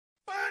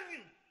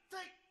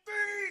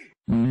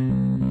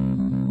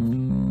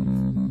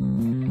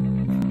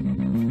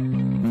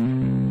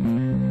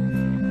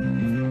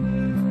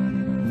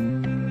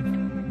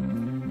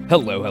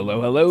Hello,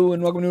 hello, hello,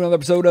 and welcome to another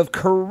episode of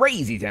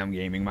Crazy Town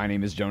Gaming. My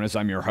name is Jonas,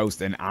 I'm your host,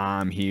 and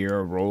I'm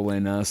here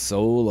rolling a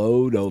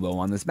solo dolo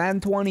on this Madden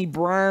 20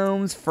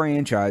 Browns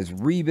franchise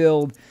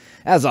rebuild.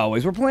 As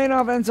always, we're playing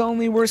offense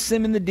only, we're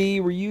simming the D,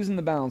 we're using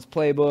the balanced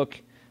playbook,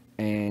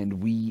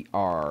 and we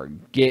are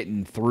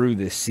getting through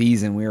this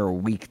season. We are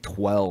week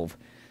 12.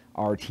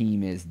 Our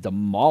team is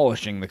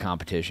demolishing the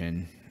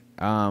competition.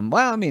 Well,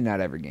 I mean,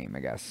 not every game,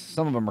 I guess.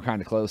 Some of them are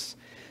kind of close.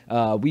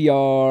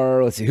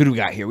 Let's see, who do we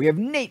got here? We have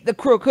Nate the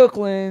Crook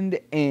Hookland,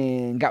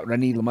 and got what I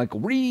need.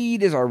 LaMichael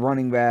Reed is our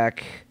running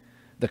back.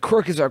 The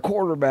Crook is our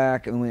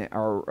quarterback, and we have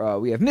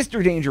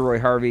Mr. Danger Roy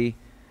Harvey.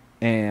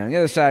 And on the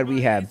other side,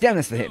 we have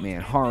Dennis the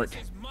Hitman Hart.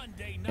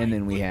 And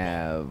then we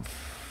have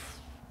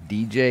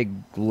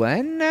DJ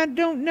Glenn, I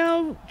don't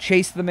know.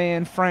 Chase the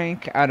Man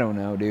Frank, I don't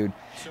know, dude.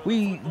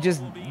 We're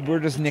just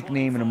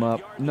nicknaming them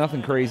up.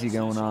 Nothing crazy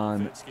going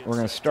on. We're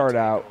going to start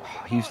out.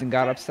 Houston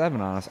got up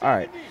 7 on us. All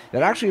right.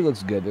 That actually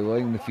looks good. They're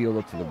letting the field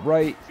look to the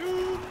right.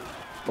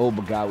 Oh,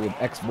 my God. We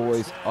have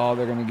X-Boys. Oh,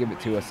 they're going to give it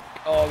to us.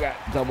 Oh, got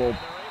double.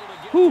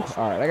 Whew.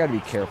 All right. I got to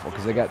be careful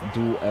because they got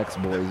dual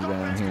X-Boys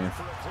down here.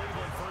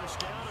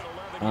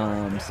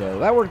 So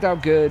that worked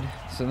out good.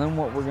 So then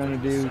what we're going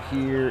to do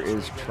here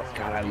is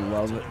God, I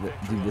love it.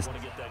 Dude, this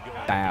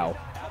bow.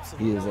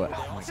 He is like,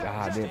 oh my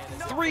God, they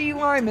have 3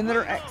 linemen that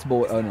are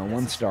X-Boy. Oh no,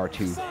 1 star,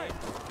 2.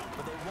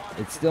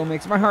 It still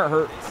makes my heart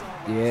hurt.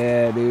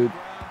 Yeah, dude.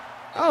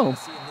 Oh,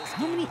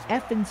 how many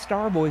effing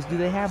Star Boys do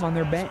they have on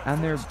their bench?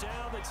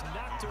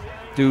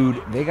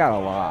 Dude, they got a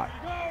lot.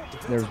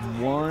 There's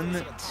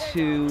 1,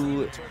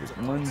 2, there's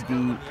 1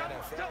 deep.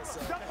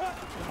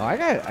 Oh, I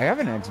have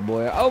an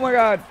X-Boy. Oh my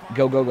God.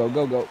 Go, go, go,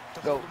 go, go.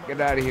 Go, get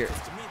out of here.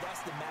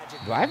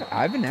 Do I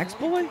have an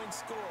X-Boy?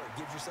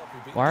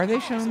 Why are they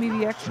showing me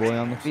the X-Boy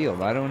on the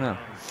field? I don't know.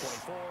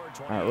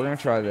 Alright, we're going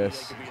to try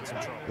this.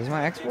 Does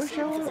my X-Boy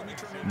show up?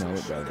 No,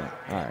 it doesn't.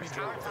 Alright.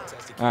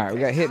 Alright, we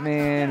got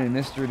Hitman and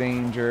Mr.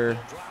 Danger.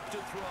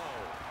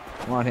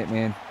 Come on,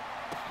 Hitman.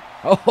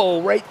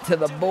 Oh, right to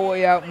the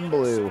boy out in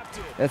blue.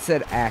 That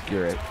said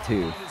accurate,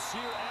 too.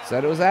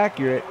 Said it was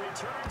accurate.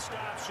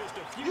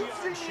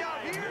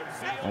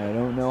 I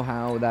don't know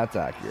how that's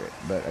accurate,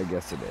 but I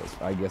guess it is.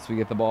 I guess we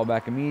get the ball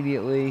back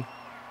immediately.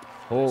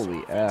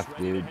 Holy F,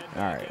 dude.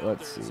 Alright,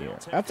 let's see here.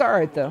 That's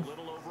alright, though.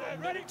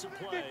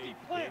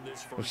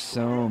 There's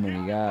so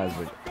many guys.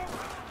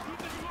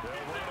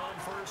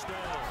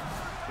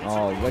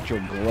 Oh, let your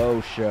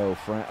glow show,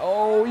 friend.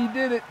 Oh, he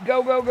did it.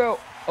 Go, go, go.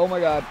 Oh, my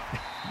God.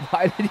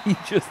 Why did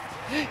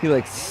he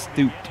like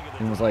stooped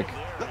and was like,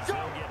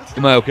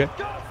 am I okay?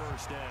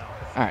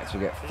 Alright, so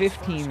we got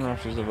 15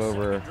 rushes of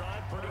over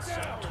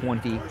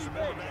 20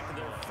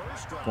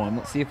 for him.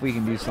 Let's see if we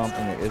can do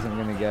something that isn't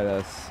going to get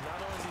us.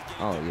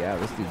 Oh, yeah,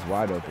 this dude's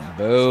wide open.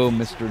 Boom,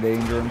 Mr.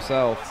 Danger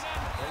himself.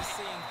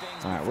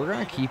 All right, we're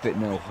going to keep it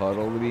no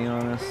huddle, to be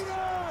honest,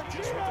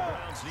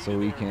 so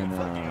we can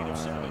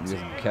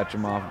just catch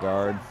him off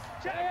guard.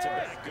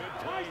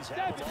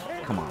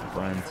 Come on,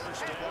 friends.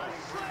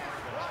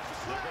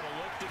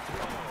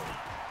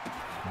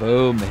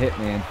 Boom, the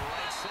Hitman.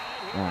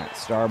 All right,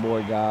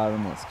 Starboy got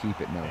him. Let's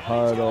keep it no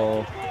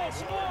huddle.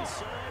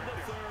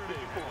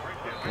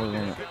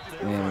 Man,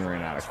 we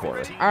ran out of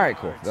quarters. All right,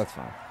 cool. That's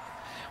fine.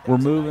 We're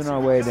moving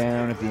our way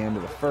down at the end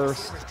of the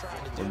first.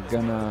 We're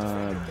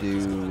gonna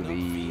do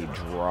the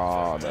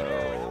draw,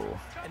 though.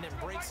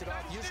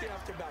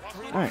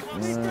 All right,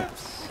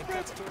 let's.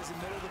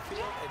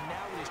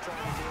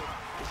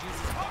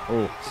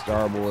 Oh,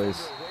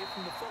 Starboys.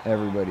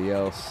 Everybody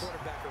else.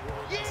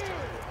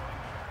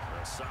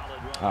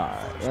 All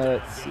right,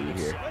 let's see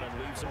here.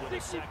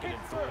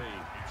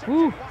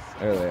 Woo!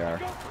 There they are.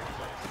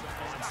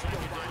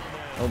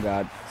 Oh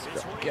God!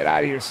 Get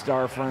out of here,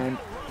 Star Friend.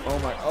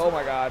 Oh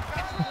my God.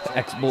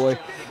 X-Boy.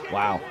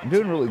 Wow. I'm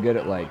doing really good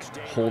at like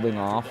holding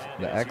off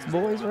the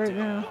X-Boys right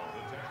now.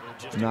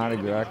 Not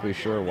exactly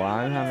sure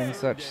why I'm having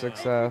such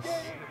success,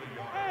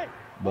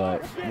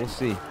 but we'll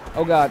see.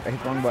 Oh God, I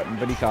hit the wrong button,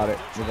 but he caught it.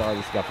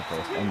 Regardless, got the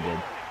first. I'm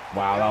good.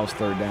 Wow, that was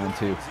 3rd down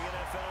too.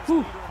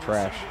 Whew,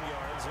 trash.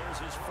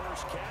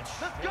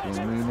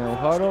 And we know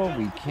huddle.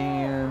 We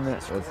can.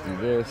 Let's do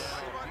this.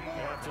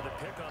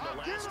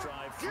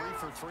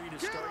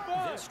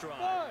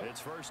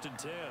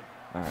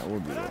 All right, we'll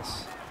do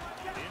this.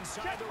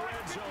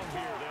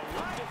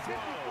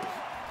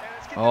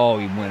 Oh,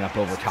 he went up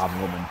over top of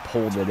him and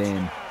pulled it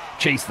in.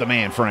 Chase the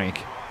Man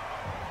Frank.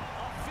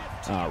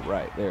 All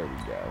right, there we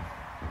go.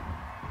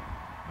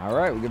 All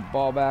right, we get the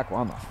ball back. We're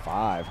on the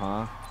 5,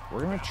 huh?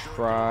 We're going to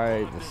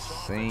try the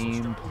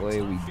same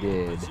play we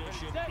did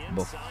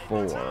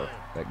before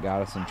that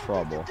got us in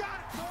trouble.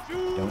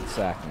 Don't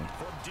sack me.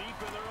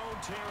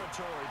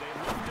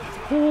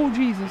 Oh,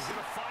 Jesus.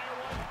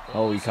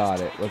 Oh, he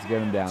caught it. Let's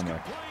get him down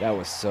there. That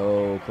was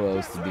so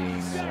close to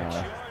being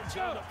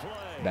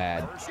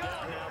bad.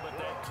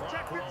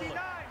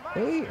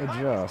 They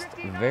adjust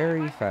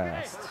very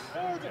fast.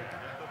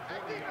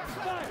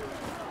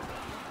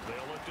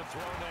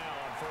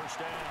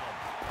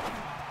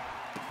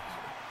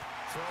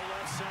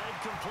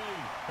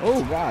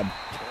 Oh, God.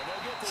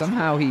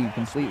 Somehow he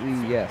completely,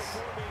 yes.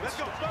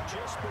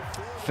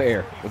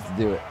 Fair. Let's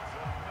do it.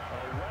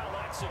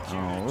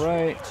 All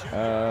right.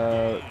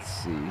 Let's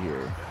see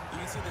here.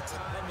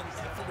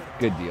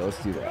 Good deal.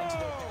 Let's do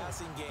that.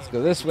 Let's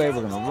go this way.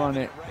 We're going to run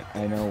it.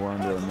 I know we're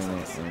under a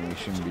minute and we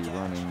shouldn't be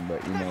running,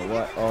 but you know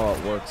what? Oh,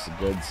 it works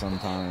good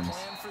sometimes.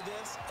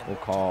 We'll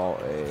call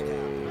a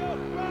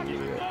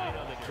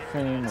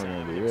thing. We're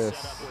going to do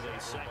this.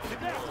 Let's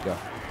go.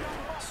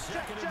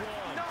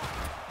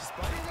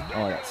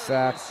 Oh, I got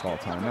sacked. Call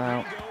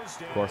timeout.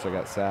 Of course, I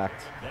got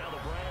sacked.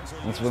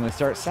 That's when they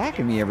start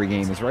sacking me every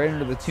game. Is right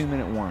under the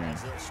 2-minute warning.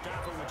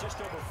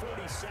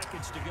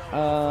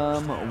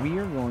 We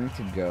are going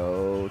to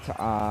go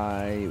to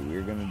I.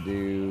 We're going to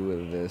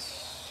do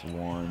this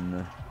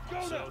one.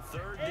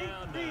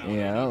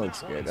 Yeah, that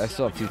looks good. I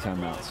still have 2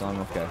 timeouts, so I'm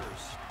okay.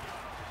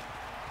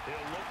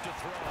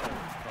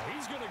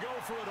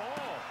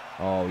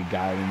 Oh, he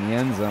got it in the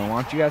end zone.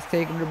 Why don't you guys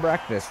take him to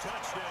breakfast?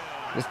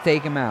 Just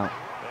take him out.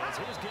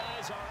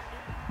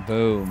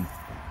 Boom.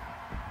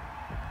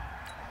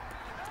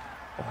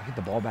 Oh, I get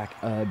the ball back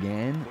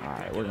again. All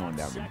right, we're going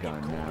down the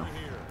gun now.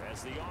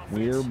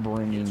 We're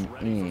bringing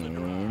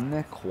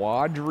in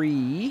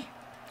Quadri,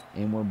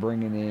 and we're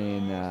bringing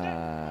in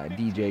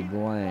DJ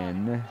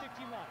Glenn.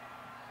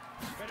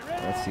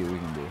 Let's see what we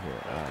can do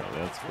here. All right,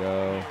 let's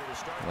go.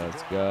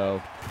 Let's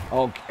go.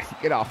 Oh,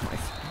 get off my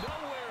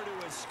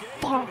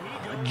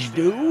fudge,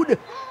 dude.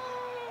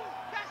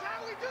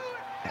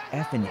 I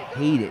effing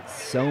hate it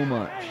so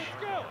much.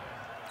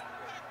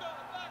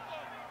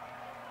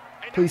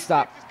 Please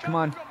stop. Come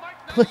on.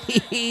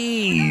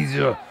 Please.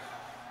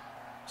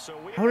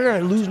 How did I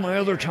lose my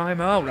other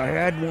timeout? I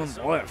had one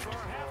left.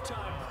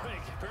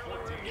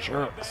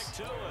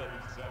 Jerks.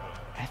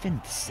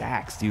 Effing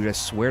sacks, dude. I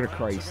swear to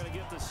Christ.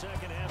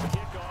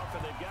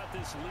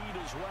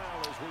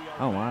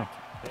 Oh, wow.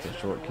 That's a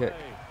short kick.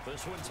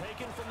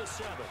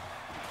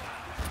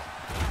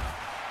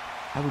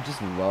 I would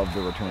just love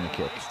to return a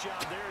kick.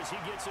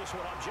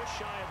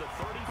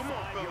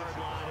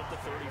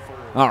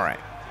 All right.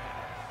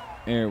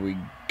 There we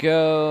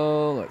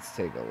go. Let's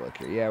take a look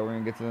here. Yeah, we're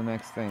going to get to the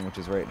next thing, which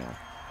is right now.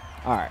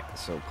 All right,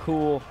 so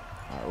cool.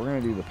 All right, we're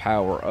going to do the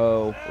power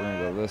O. We're going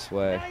to go this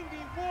way.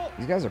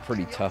 These guys are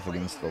pretty tough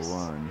against the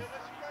run.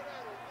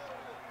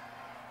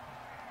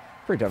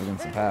 Pretty tough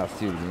against the pass,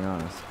 too, to be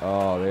honest.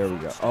 Oh, there we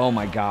go. Oh,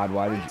 my God.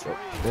 Why did you... Oh,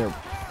 there.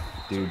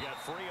 Dude.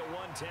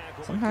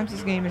 Sometimes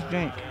this game is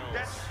jank.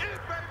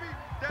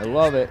 I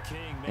love it,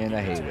 and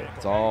I hate it.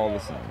 It's all the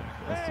same.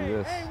 Let's do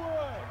this.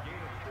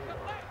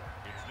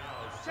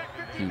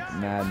 Keep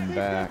Madden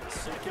back.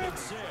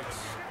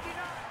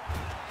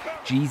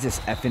 Jesus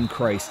effing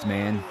Christ,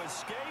 man.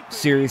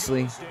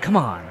 Seriously? Come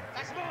on.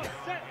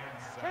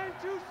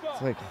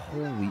 It's like,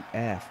 holy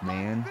F,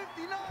 man.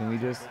 Can we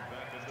just...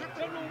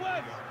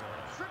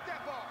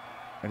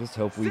 I just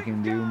hope we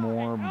can do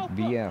more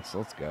BS.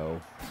 Let's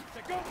go.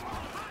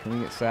 Can we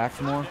get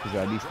sacked more? Because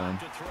that'd be fun.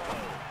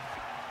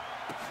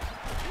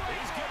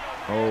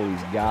 Oh,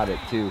 he's got it,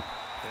 too.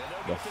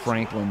 The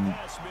Franklin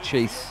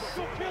Chase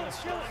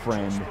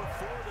friend.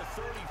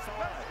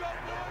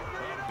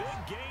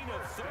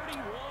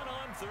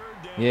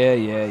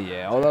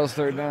 Yeah. Oh, that was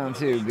third down,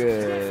 too.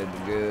 Good.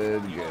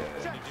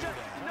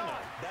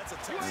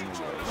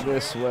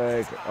 This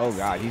way. Oh,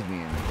 God, he's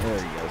being...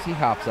 There he goes. He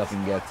hops up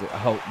and gets it.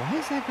 Oh, why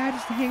is that guy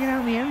just hanging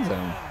out in the end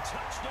zone?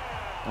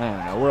 I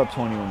don't know. We're up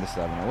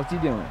 21-7. What's he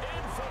doing?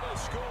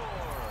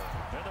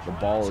 The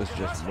ball is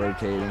just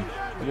rotating.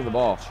 Look at the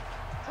ball.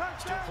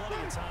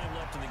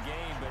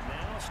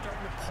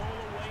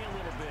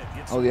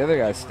 Oh, the other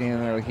guy's standing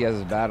there like he has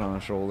his bat on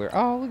his shoulder.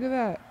 Oh, look at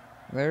that.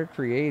 They're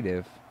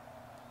creative.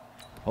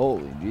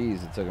 Holy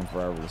jeez, it took him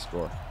forever to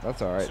score.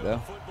 That's all right,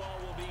 though.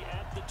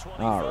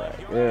 All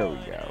right, there we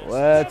go.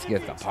 Let's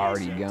get the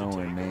party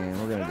going, man.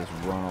 We're going to just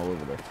run all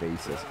over their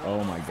faces.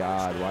 Oh, my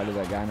God. Why did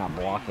that guy not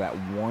block that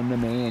one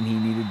man he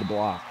needed to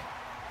block?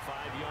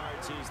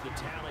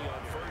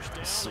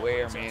 I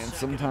swear, man,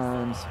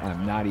 sometimes,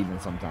 not even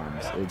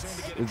sometimes,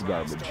 it's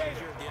garbage.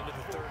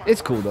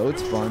 It's cool, though.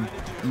 It's fun.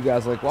 You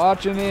guys like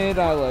watching it.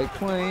 I like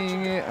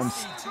playing it. I'm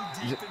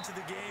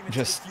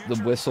just the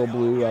whistle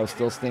blew. I was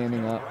still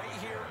standing up.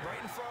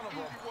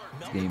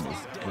 This game is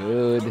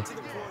good.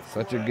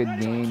 Such a good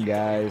game,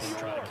 guys.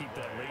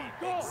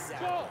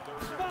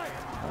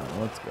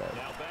 Let's go.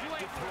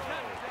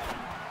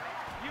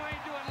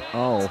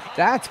 Oh,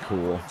 that's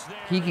cool.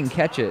 He can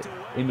catch it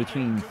in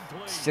between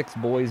 6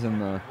 boys in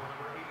the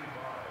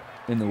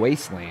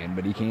wasteland,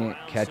 but he can't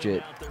catch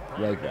it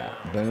like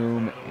that.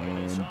 Boom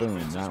and boom.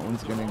 That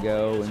one's gonna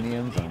go in the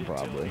end zone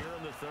probably.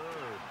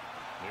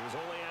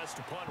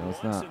 No,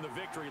 it's not.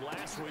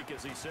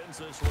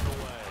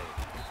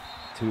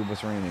 2 of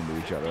us ran into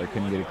each other. I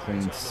couldn't get a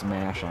clean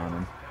smash on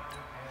him.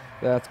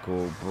 That's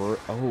cool.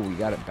 Oh, we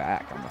got it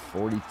back on the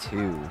 42.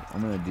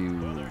 I'm going to do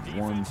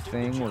one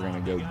thing. We're going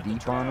to go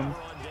deep on him.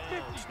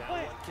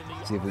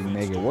 See if we can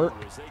make it work.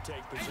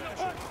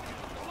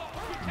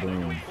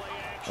 Boom.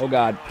 Oh,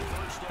 God.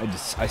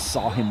 I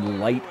saw him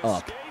light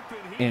up.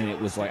 and it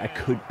was like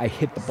I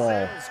hit the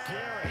ball.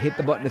 I hit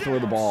the button to throw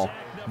the ball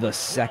the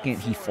second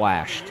he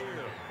flashed,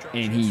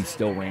 and he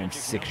still ran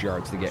 6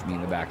 yards to get me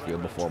in the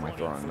backfield before my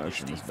throwing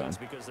motion was done.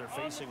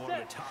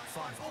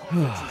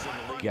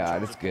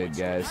 God, it's good,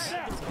 guys.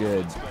 It's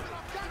good.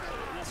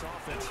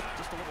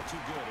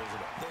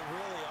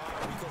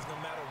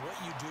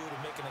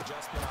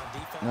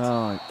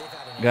 Oh,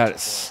 got it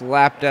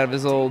slapped out of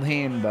his old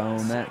hand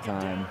bone that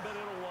time.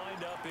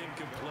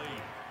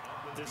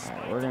 All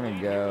right, we're going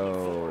to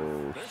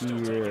go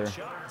here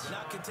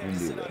and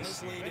do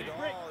this.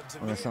 We're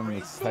going to send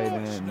the tight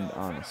end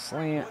on a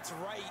slant.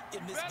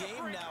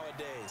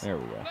 There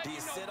we go. Do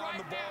you sit on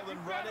the ball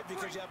and run it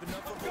because you have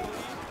enough of a lead?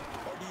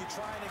 Or do you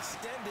try and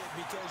extend it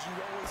because you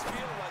always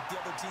feel like the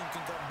other team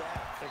can come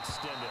back?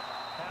 Extend it.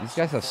 These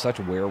guys have such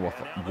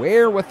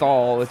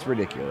wherewithal. It's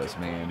ridiculous,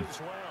 man.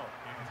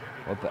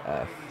 What the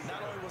F?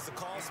 Not only was the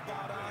call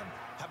spot on,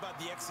 how about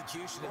the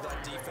execution of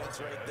that defense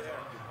right there?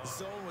 The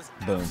zone was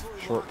boom,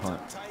 short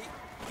punt. tight.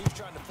 He's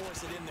trying to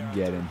force it in there.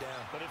 Get him.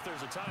 But if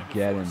there's a time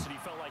Get him. he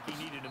felt like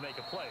he needed to make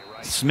a play,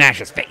 right? Smash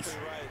his face.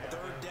 Right.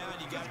 Third down,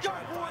 you got to try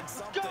and find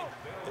something.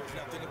 There's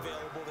nothing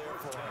available there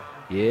for him.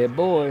 Yeah,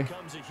 boy.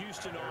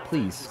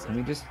 Please, can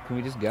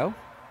we just go?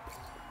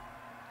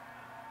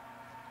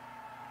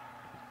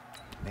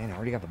 Man, I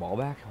already got the ball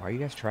back. Why are you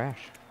guys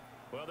trash?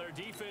 Well, their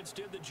defense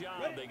did the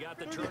job. They got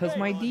the Because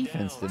my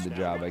defense did the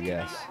job, I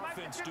guess.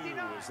 Offense do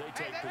as they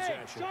take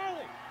possession.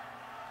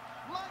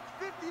 Mike's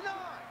 59.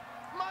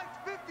 Mike's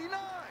 59.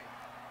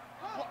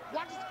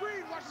 Watch the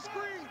screen. Watch the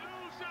screen.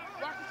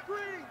 Watch the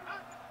screen.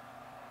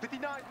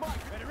 59,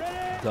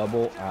 Mike.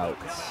 Double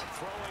outs.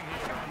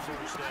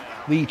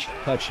 Leach,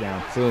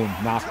 touchdown. Boom,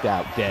 knocked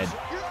out, dead.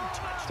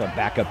 It's our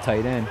backup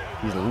tight end.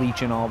 He's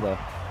leeching all the...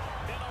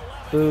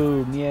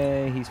 Boom,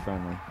 yay, he's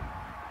friendly.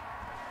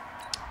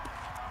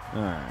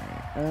 All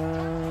right. Let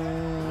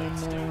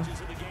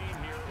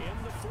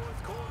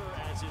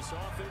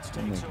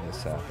me make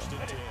this happen.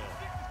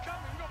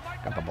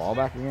 Got the ball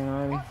back again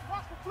already?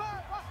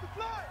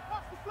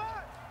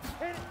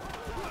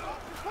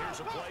 Here's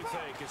a play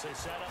fake as they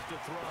set up to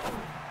throw.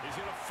 He's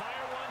going to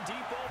fire one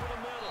deep over the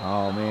middle.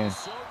 Oh, man.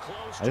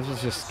 I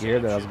was just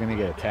scared that I was going to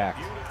get attacked.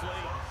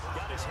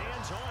 Got his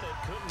hands on it,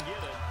 couldn't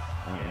get it.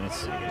 All right,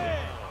 let's see here.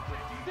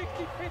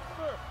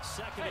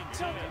 Second and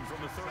 10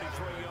 from the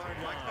 33-yard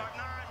line.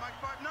 Mike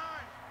 59.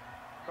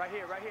 Right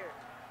here, right here.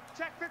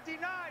 Check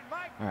 59,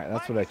 Mike. All right,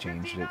 that's what I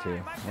changed it to.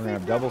 We're going to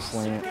have double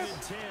slants.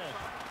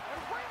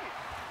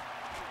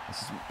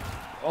 This is,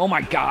 oh,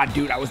 my God,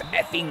 dude. I was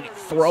effing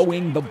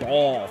throwing the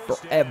ball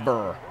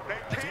forever.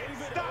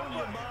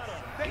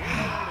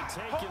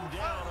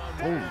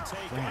 Holy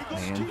crap,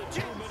 man.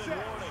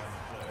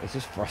 It's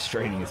just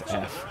frustrating as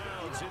F.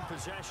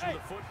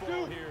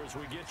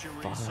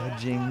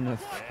 Fudging.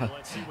 I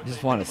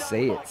just want to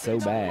say it so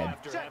bad,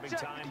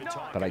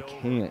 but I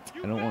can't.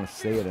 I don't want to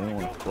say it. I don't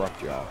want to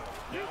corrupt y'all.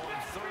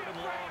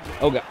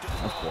 Oh God,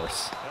 of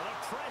course,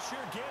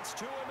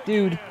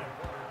 dude.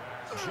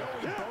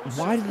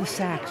 Why did the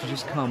sacks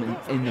just come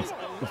in the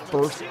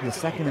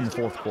second, and the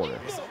fourth quarter?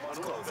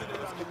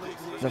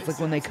 That's like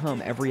when they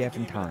come every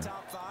effing time.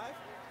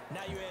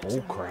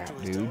 Bull crap,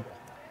 dude.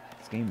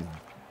 This game is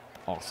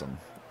awesome.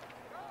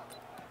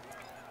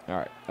 All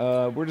right,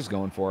 we're just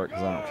going for it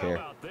because I don't care.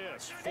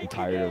 I'm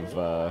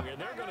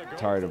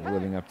tired of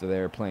living up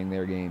to playing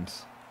their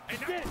games.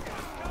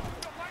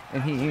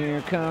 And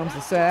here comes the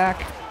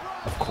sack.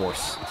 Of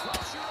course.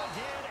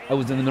 I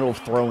was in the middle of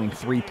throwing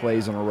 3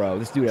 plays in a row.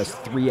 This dude has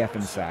 3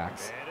 effing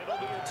sacks.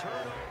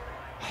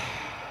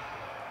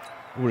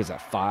 What is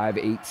that, 5,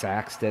 8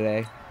 sacks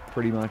today?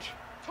 Pretty much.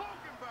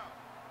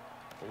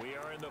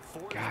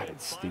 God,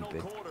 it's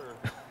stupid.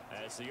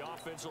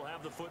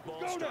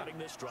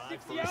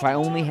 If I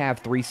only have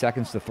 3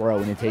 seconds to throw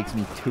and it takes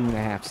me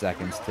 2.5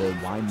 seconds to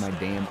line my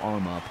damn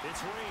arm up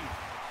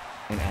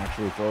and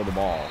actually throw the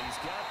ball,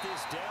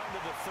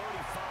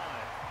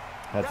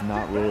 that's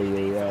not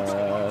really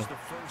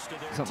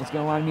something that's going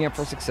to line me up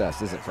for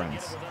success, is it,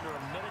 friends?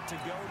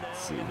 Let's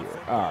see here.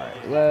 All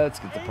right, let's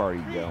get the party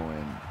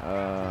going.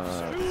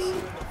 Let's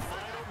see.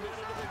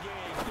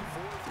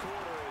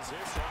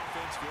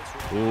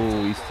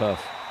 Ooh, he's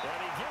tough.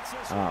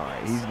 All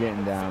right, he's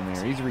getting down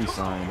there. He's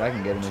re-signed. I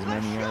can get him as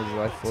many yards as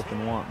I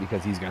flipping want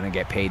because he's going to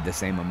get paid the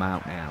same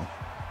amount now.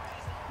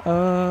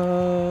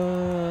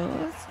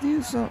 Let's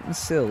do something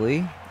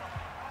silly.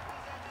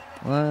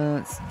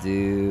 Let's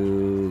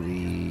do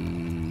the...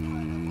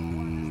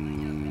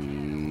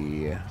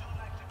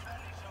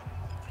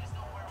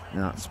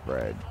 Not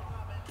spread.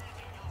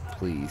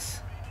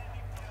 Please.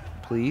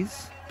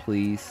 Please?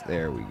 Please?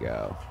 There we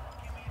go.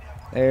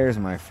 There's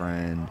my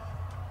friend.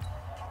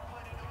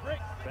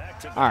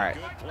 All right.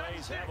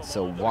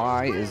 So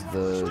why is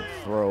the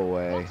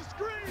throwaway?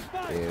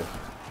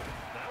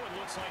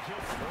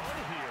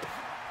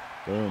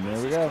 Boom,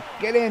 there we go.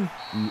 Get in,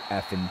 you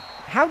effing.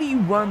 How do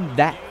you run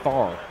that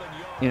far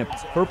in a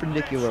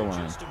perpendicular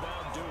line? This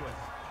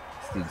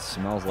dude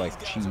smells like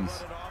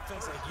cheese.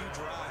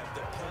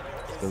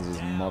 Because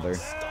his mother.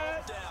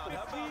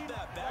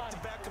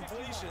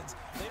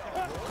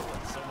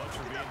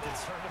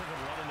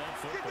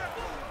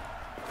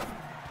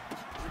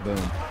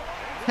 Boom.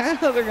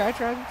 That other guy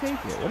tried to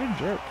take it. What a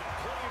jerk.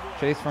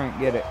 Chase Frank,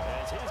 get it.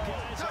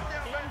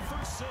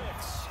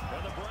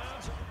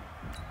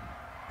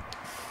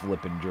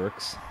 Flipping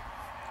jerks.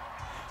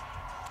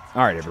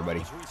 All right,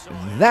 everybody.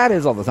 That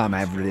is all the time I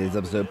have for today's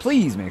episode.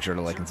 Please make sure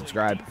to like and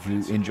subscribe if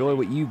you enjoy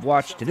what you've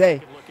watched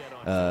today.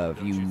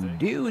 If you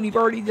do and you've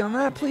already done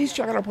that, please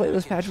check out our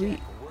playlist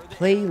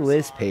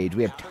page.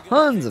 We have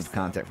tons of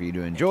content for you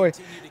to enjoy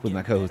with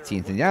my co-host T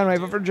and Downright.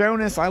 But for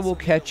Jonas, I will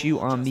catch you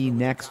on the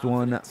next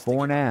one.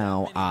 For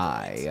now,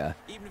 I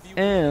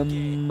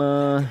am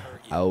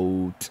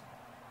out.